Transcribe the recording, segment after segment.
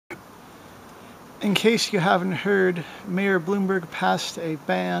In case you haven't heard, Mayor Bloomberg passed a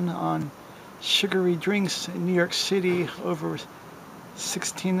ban on sugary drinks in New York City over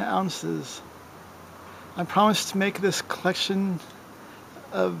 16 ounces. I promise to make this collection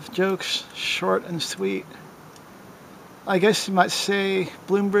of jokes short and sweet. I guess you might say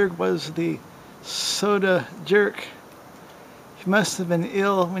Bloomberg was the soda jerk. He must have been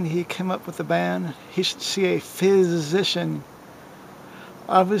ill when he came up with the ban. He should see a physician.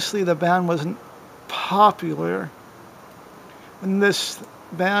 Obviously, the ban wasn't popular. When this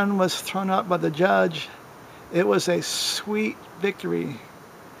ban was thrown out by the judge, it was a sweet victory.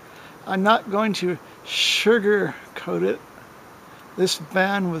 I'm not going to sugarcoat it. This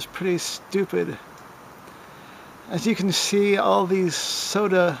ban was pretty stupid. As you can see, all these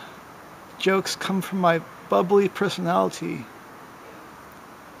soda jokes come from my bubbly personality.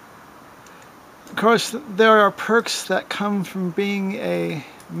 Of course, there are perks that come from being a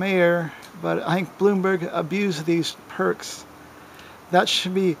mayor, but I think Bloomberg abused these perks. That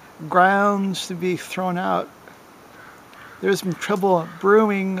should be grounds to be thrown out. There's been trouble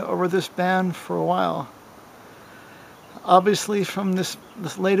brewing over this ban for a while. Obviously, from this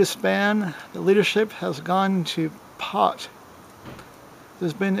latest ban, the leadership has gone to pot.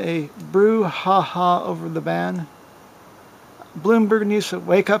 There's been a brouhaha over the ban. Bloomberg needs to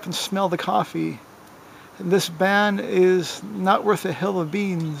wake up and smell the coffee. This ban is not worth a hill of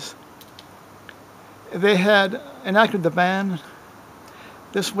beans. If they had enacted the ban,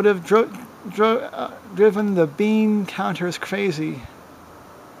 this would have driven the bean counters crazy.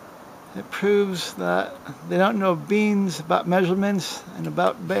 It proves that they don't know beans about measurements and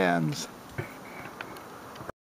about bans.